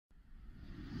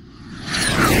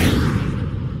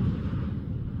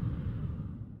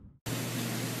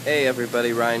Hey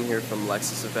everybody, Ryan here from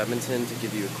Lexus of Edmonton to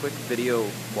give you a quick video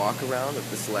walk around of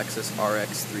this Lexus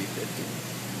RX 350.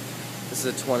 This is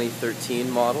a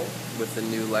 2013 model with the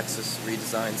new Lexus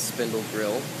redesigned spindle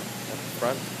grille at the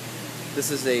front. This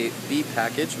is a B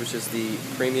package, which is the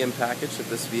premium package of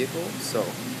this vehicle. So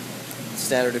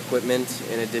standard equipment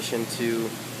in addition to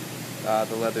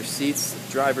the leather seats,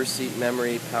 driver's seat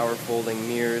memory, power folding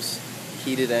mirrors,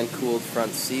 heated and cooled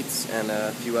front seats, and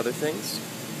a few other things.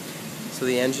 So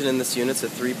the engine in this unit's a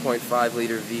 3.5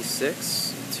 liter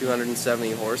V6,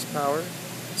 270 horsepower,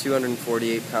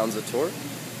 248 pounds of torque.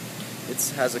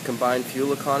 It has a combined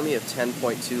fuel economy of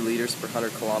 10.2 liters per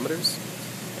 100 kilometers.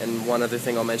 And one other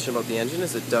thing I'll mention about the engine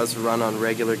is it does run on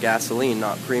regular gasoline,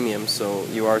 not premium, so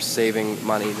you are saving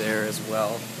money there as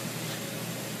well.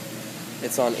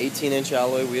 It's on 18-inch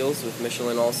alloy wheels with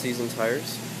Michelin all-season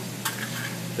tires.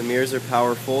 The mirrors are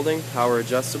power folding, power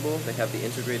adjustable. They have the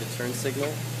integrated turn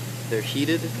signal. They're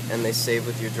heated and they save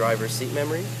with your driver's seat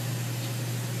memory.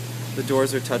 The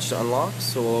doors are touch to unlock,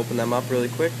 so we'll open them up really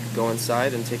quick, go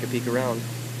inside and take a peek around.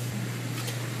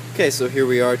 Okay, so here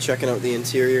we are checking out the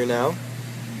interior now.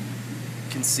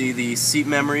 You can see the seat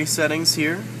memory settings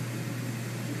here,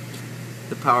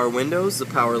 the power windows, the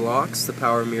power locks, the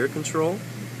power mirror control.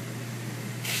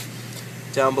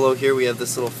 Down below here we have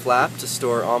this little flap to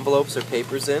store envelopes or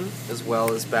papers in, as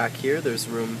well as back here there's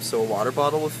room so a water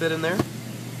bottle will fit in there.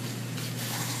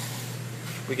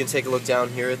 We can take a look down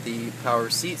here at the power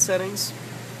seat settings.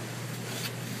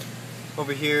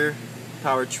 Over here,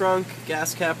 power trunk,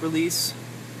 gas cap release.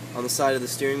 On the side of the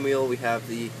steering wheel we have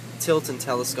the tilt and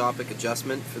telescopic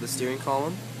adjustment for the steering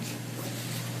column.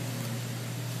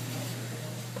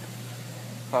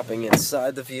 Hopping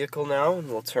inside the vehicle now, and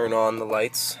we'll turn on the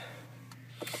lights.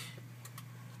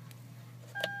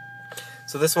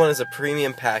 So this one is a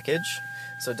premium package.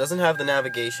 So it doesn't have the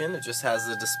navigation, it just has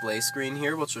the display screen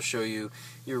here, which will show you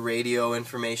your radio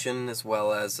information as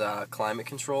well as climate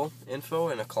control info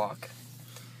and a clock.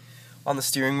 On the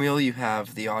steering wheel you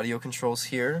have the audio controls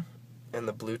here and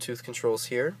the Bluetooth controls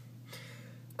here.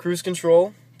 Cruise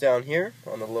control down here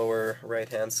on the lower right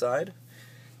hand side.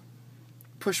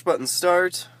 Push button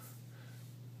start.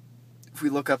 If we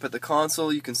look up at the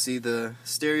console you can see the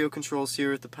stereo controls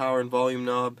here with the power and volume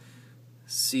knob.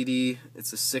 CD,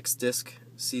 it's a 6-disc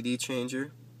CD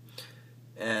changer,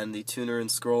 and the tuner and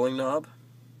scrolling knob.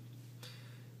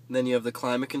 And then you have the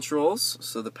climate controls,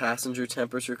 so the passenger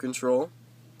temperature control,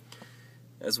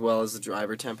 as well as the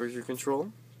driver temperature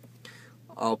control.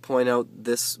 I'll point out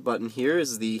this button here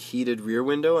is the heated rear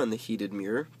window and the heated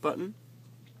mirror button.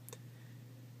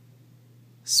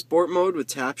 Sport mode with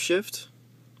tap shift.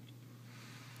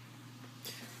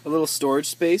 A little storage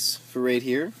space for right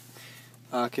here.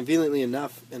 Conveniently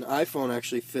enough, an iPhone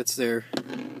actually fits there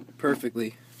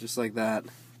perfectly, just like that.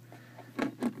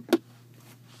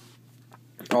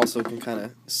 Also can kind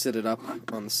of sit it up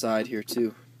on the side here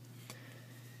too.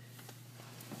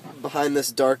 Behind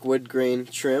this dark wood grain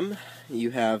trim, you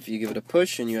give it a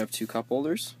push and you have two cup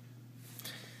holders.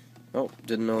 Oh,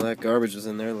 didn't know that garbage was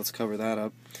in there. Let's cover that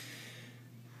up.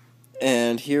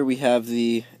 And here we have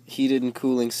the heated and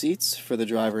cooling seats for the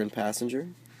driver and passenger.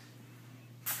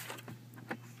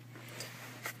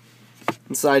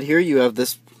 Inside here you have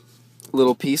this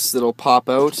little piece that'll pop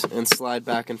out and slide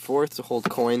back and forth to hold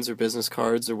coins or business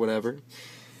cards or whatever.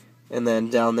 And then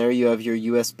down there you have your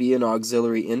USB and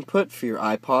auxiliary input for your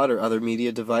iPod or other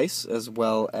media device, as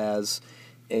well as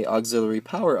a auxiliary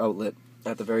power outlet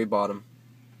at the very bottom.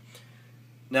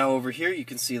 Now over here you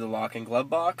can see the lock and glove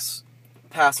box,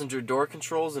 passenger door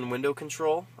controls and window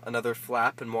control, another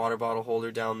flap and water bottle holder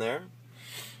down there.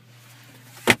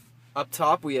 Up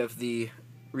top we have the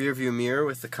rear view mirror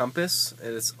with the compass,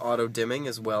 and it's auto dimming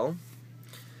as well.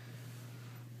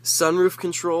 Sunroof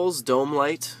controls, dome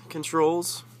light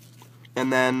controls,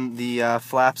 and then the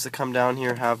flaps that come down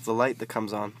here have the light that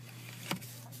comes on.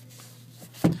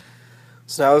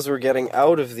 So now as we're getting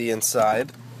out of the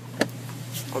inside,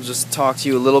 I'll just talk to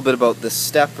you a little bit about this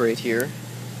step right here.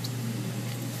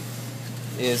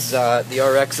 The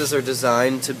RXs are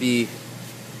designed to be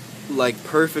like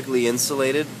perfectly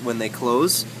insulated when they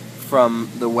close from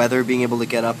the weather being able to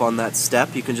get up on that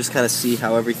step. You can just kind of see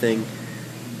how everything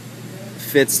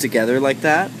fits together like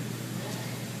that.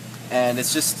 And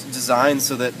it's just designed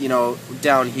so that, you know,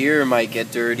 down here might get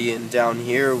dirty and down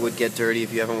here would get dirty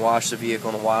if you haven't washed the vehicle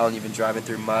in a while and you've been driving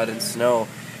through mud and snow.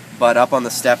 But up on the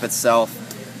step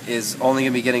itself is only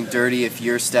going to be getting dirty if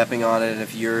you're stepping on it and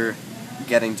if you're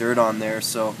getting dirt on there.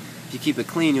 So if you keep it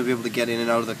clean, you'll be able to get in and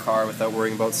out of the car without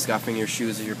worrying about scuffing your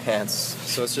shoes or your pants.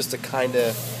 So it's just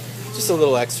a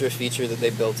little extra feature that they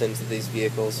built into these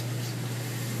vehicles.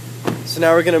 So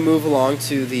now we're going to move along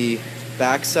to the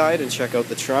back side and check out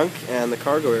the trunk and the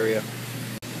cargo area.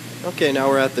 Okay, now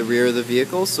we're at the rear of the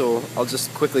vehicle, so I'll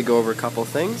just quickly go over a couple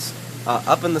things.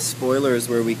 Up in the spoiler is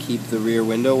where we keep the rear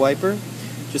window wiper,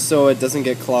 just so it doesn't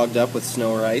get clogged up with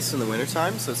snow or ice in the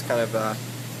wintertime. So it's kind of a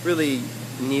really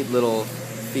neat little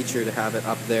feature to have it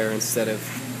up there instead of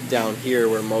down here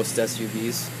where most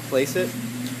SUVs place it.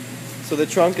 So the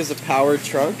trunk is a powered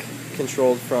trunk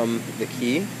controlled from the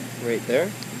key right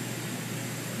there.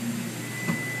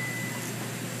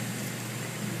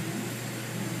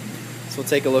 So we'll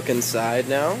take a look inside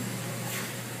now.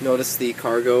 Notice the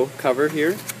cargo cover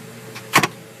here.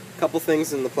 A couple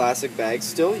things in the plastic bag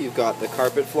still. You've got the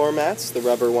carpet floor mats. The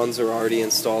rubber ones are already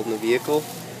installed in the vehicle.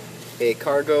 A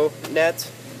cargo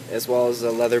net, as well as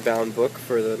a leather-bound book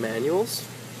for the manuals.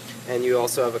 And you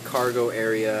also have a cargo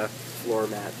area floor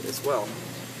mat as well.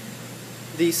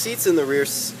 The seats in the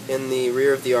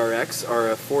rear of the RX are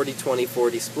a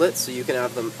 40-20-40 split, so you can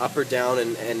have them up or down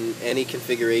in any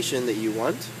configuration that you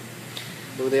want.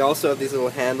 They also have these little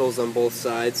handles on both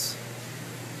sides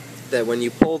that when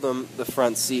you pull them, the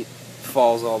front seat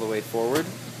falls all the way forward.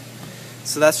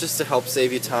 So that's just to help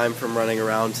save you time from running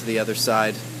around to the other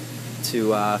side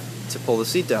to pull the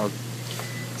seat down.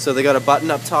 So they got a button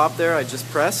up top there I just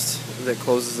pressed that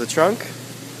closes the trunk.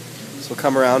 So we'll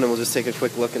come around and we'll just take a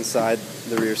quick look inside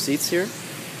the rear seats here.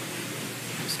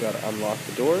 Just got to unlock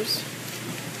the doors.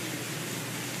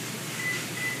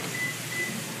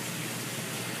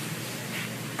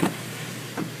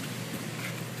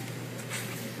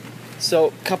 So,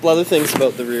 a couple other things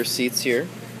about the rear seats here.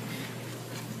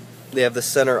 They have the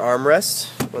center armrest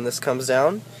when this comes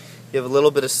down. You have a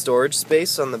little bit of storage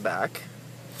space on the back,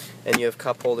 and you have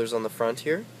cup holders on the front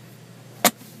here.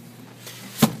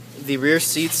 The rear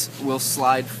seats will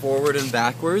slide forward and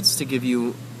backwards to give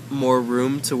you more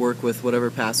room to work with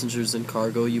whatever passengers and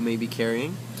cargo you may be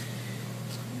carrying.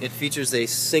 It features a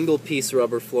single-piece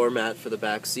rubber floor mat for the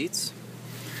back seats,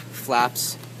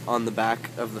 flaps on the back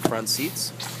of the front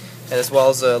seats, and as well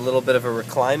as a little bit of a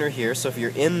recliner here, so if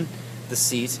you're in the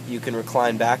seat, you can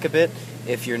recline back a bit.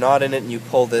 If you're not in it and you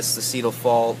pull this, the seat will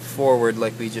fall forward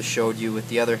like we just showed you with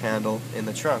the other handle in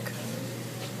the trunk.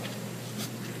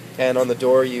 And on the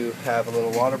door you have a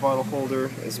little water bottle holder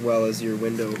as well as your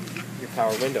window, your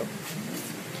power window.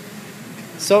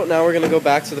 So now we're going to go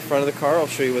back to the front of the car. I'll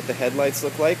show you what the headlights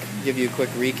look like, give you a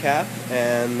quick recap,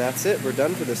 and that's it. We're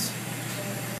done for this.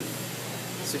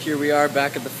 So here we are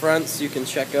back at the front, so you can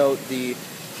check out the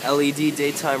LED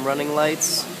daytime running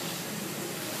lights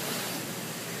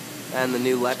and the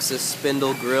new Lexus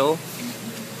spindle grille.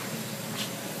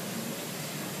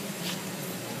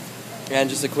 And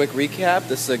just a quick recap,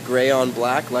 this is a gray on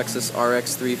black Lexus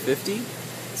RX 350.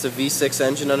 It's a V6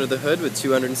 engine under the hood with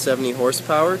 270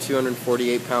 horsepower,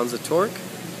 248 pounds of torque.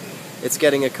 It's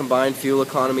getting a combined fuel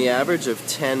economy average of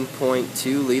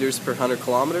 10.2 liters per 100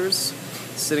 kilometers.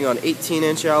 Sitting on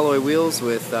 18-inch alloy wheels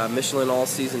with Michelin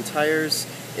all-season tires.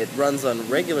 It runs on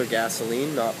regular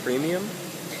gasoline, not premium.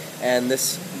 And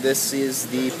this is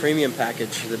the premium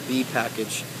package, the B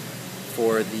package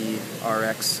for the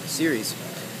RX series.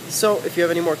 So if you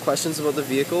have any more questions about the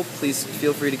vehicle, please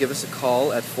feel free to give us a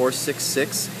call at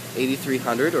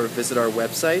 466-8300 or visit our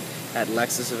website at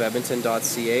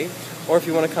lexusofedmonton.ca. Or if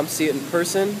you want to come see it in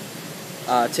person,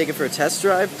 take it for a test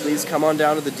drive, please come on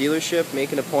down to the dealership,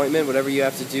 make an appointment, whatever you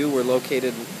have to do. We're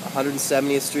located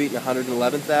 170th Street and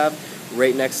 111th Ave,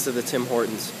 right next to the Tim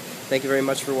Hortons. Thank you very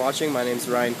much for watching. My name's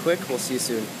Ryan Quick. We'll see you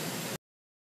soon.